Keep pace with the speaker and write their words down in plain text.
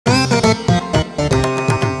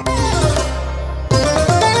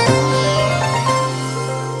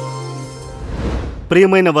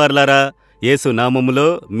ప్రియమైన వారలారా, యేసు నామములో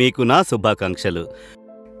మీకు నా శుభాకాంక్షలు.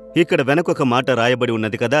 ఇక్కడ వెనకొక మాట రాయబడి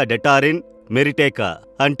ఉన్నది కదా, డెటారిన్ మెరిటేకా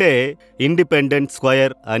అంటే ఇండిపెండెంట్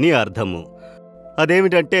స్క్వయర్ అని అర్థము.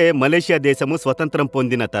 అదేమిటంటే మలేషియా దేశము స్వతంత్రం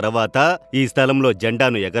పొందిన తర్వాత ఈ స్థలంలో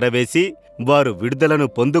జెండాను ఎగరవేసి వారు విడుదలను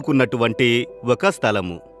పొందుకున్నటువంటి ఒక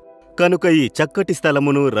స్థలము. కనుక ఈ చక్కటి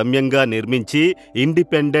స్థలమును రమ్యంగా నిర్మించి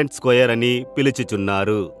ఇండిపెండెంట్ స్క్వయర్ అని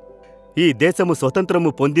పిలుచుచున్నారు. ఈ దేశము స్వతంత్రము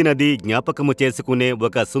పొందినది జ్ఞాపకము చేసుకునే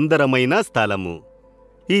ఒక సుందరమైన స్థలము.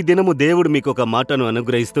 ఈ దినము దేవుడు మీకొక మాటను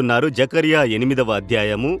అనుగ్రహిస్తున్నారు. జకర్యా 8వ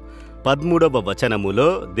అధ్యాయము 13వ వచనములో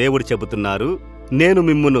దేవుడు చెబుతున్నారు, నేను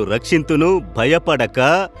మిమ్మును రక్షింతును, భయపడక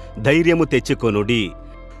ధైర్యము తెచ్చుకొనుడి.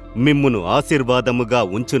 మిమ్మును ఆశీర్వాదముగా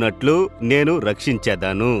ఉంచునట్లు నేను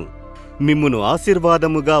రక్షించెదను. మిమ్మును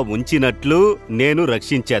ఆశీర్వాదముగా ఉంచినట్లు నేను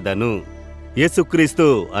రక్షించెదను. యేసుక్రీస్తు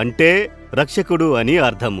అంటే రక్షకుడు అని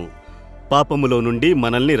అర్థము. పాపములో నుండి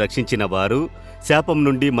మనల్ని రక్షించినవారు, శాపం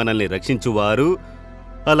నుండి మనల్ని రక్షించువారు.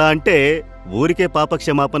 అలా అంటే ఊరికే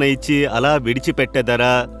పాపక్షమాపణ ఇచ్చి అలా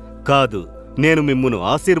విడిచిపెట్టెదరా? కాదు, నేను మిమ్మును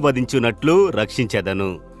ఆశీర్వదించునట్లు రక్షించెదను.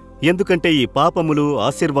 ఎందుకంటే ఈ పాపములు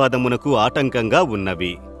ఆశీర్వాదమునకు ఆటంకంగా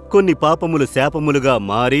ఉన్నవి. కొన్ని పాపములు శాపములుగా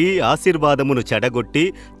మారి ఆశీర్వాదమును చెడగొట్టి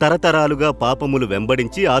తరతరాలుగా పాపములు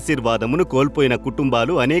వెంబడించి ఆశీర్వాదమును కోల్పోయిన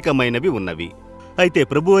కుటుంబాలు అనేకమైనవి ఉన్నవి. అయితే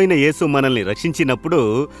ప్రభు అయిన యేసు మనల్ని రక్షించినప్పుడు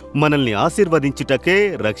మనల్ని ఆశీర్వదించుటకే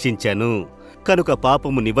రక్షించెను. కనుక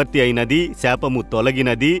పాపము నివర్తి అయినది, శాపము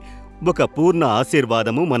తొలగినది, ఒక పూర్ణ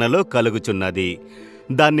ఆశీర్వాదము మనలో కలుగుచున్నది.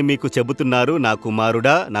 దాన్ని మీకు చెబుతున్నారు, నా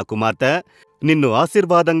కుమారుడా, నా కుమార్తె, నిన్ను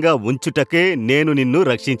ఆశీర్వాదంగా ఉంచుటకే నేను నిన్ను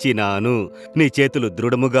రక్షించినాను. నీ చేతులు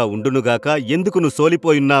దృఢముగా ఉండునుగాక. ఎందుకు నువ్వు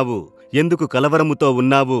సోలిపోయున్నావు? ఎందుకు కలవరముతో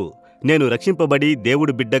ఉన్నావు? నేను రక్షింపబడి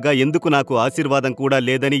దేవుడు బిడ్డగా ఎందుకు నాకు ఆశీర్వాదం కూడా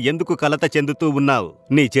లేదని ఎందుకు కలత చెందుతూ ఉన్నావు?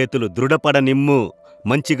 నీ చేతులు దృఢపడనిమ్ము,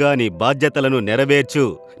 మంచిగా నీ బాధ్యతలను నెరవేర్చు,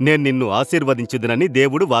 నేను నిన్ను ఆశీర్వదించుదునని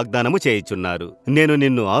దేవుడు వాగ్దానము చేయుచున్నారు. నేను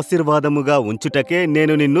నిన్ను ఆశీర్వాదముగా ఉంచుటకే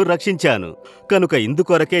నేను నిన్ను రక్షించాను. కనుక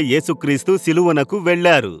ఇందుకొరకే యేసుక్రీస్తు సిలువనకు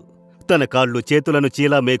వెళ్లారు. తన కాళ్ళు చేతులను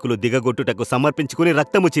చీలామేకులు దిగగొట్టుటకు సమర్పించుకుని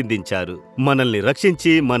రక్తము చిందించారు, మనల్ని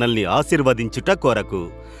రక్షించి మనల్ని ఆశీర్వదించుట కొరకు.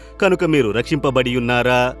 కనుక మీరు రక్షింపబడి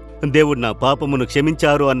ఉన్నారా? దేవుడు నా పాపమును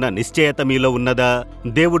క్షమించారు అన్న నిశ్చయత మీలో ఉన్నదా?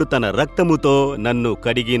 దేవుడు తన రక్తముతో నన్ను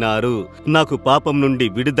కడిగినారు, నాకు పాపం నుండి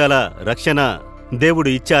విడుదల, రక్షణ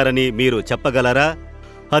దేవుడు ఇచ్చారని మీరు చెప్పగలరా?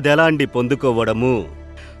 అదెలాంటి పొందుకోవడము?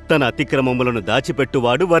 తన అతిక్రమములను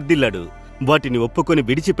దాచిపెట్టువాడు వర్ధిల్లడు, వాటిని ఒప్పుకొని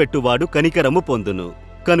విడిచిపెట్టువాడు కనికరము పొందును.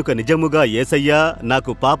 కనుక నిజముగా యేసయ్యా,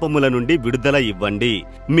 నాకు పాపముల నుండి విడుదల ఇవ్వండి,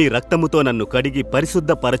 మీ రక్తముతో నన్ను కడిగి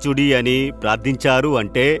పరిశుద్ధపరచుడి అని ప్రార్థించారు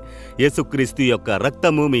అంటే యేసుక్రీస్తు యొక్క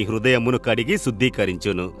రక్తము మీ హృదయమును కడిగి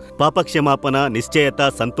శుద్ధీకరించును. పాపక్షమాపణ, నిశ్చయత,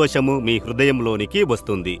 సంతోషము మీ హృదయంలోనికి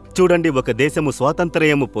వస్తుంది. చూడండి, ఒక దేశము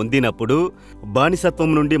స్వాతంత్ర్యము పొందినప్పుడు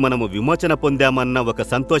బానిసత్వం నుండి మనము విమోచన పొందామన్న ఒక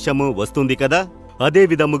సంతోషము వస్తుంది కదా. అదే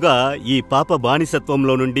విధముగా ఈ పాప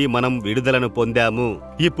బానిసత్వంలో నుండి మనం విడుదలను పొందాము,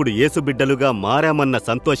 ఇప్పుడు యేసు బిడ్డలుగా మారామన్న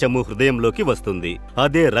సంతోషము హృదయంలోకి వస్తుంది.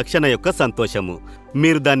 అదే రక్షణ యొక్క సంతోషము.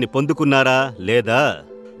 మీరు దాన్ని పొందుకున్నారా లేదా?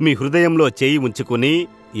 మీ హృదయంలో చేయి ఉంచుకుని,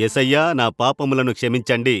 యేసయ్యా, నా పాపములను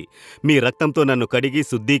క్షమించండి, మీ రక్తంతో నన్ను కడిగి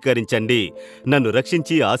శుద్ధీకరించండి, నన్ను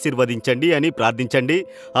రక్షించి ఆశీర్వదించండి అని ప్రార్థించండి.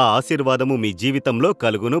 ఆ ఆశీర్వాదము మీ జీవితంలో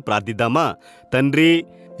కలుగును. ప్రార్థిద్దామా? తండ్రి,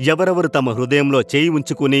 ఎవరెవరు తమ హృదయంలో చేయి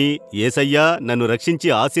ఉంచుకుని యేసయ్యా, నన్ను రక్షించి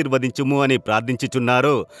ఆశీర్వదించుము అని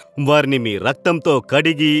ప్రార్థించుచున్నారో వారిని మీ రక్తంతో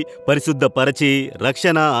కడిగి పరిశుద్ధపరచి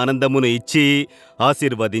రక్షణ ఆనందమును ఇచ్చి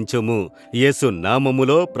ఆశీర్వదించుము. యేసు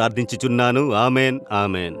నామములో ప్రార్థించుచున్నాను. Amen,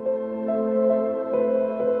 amen.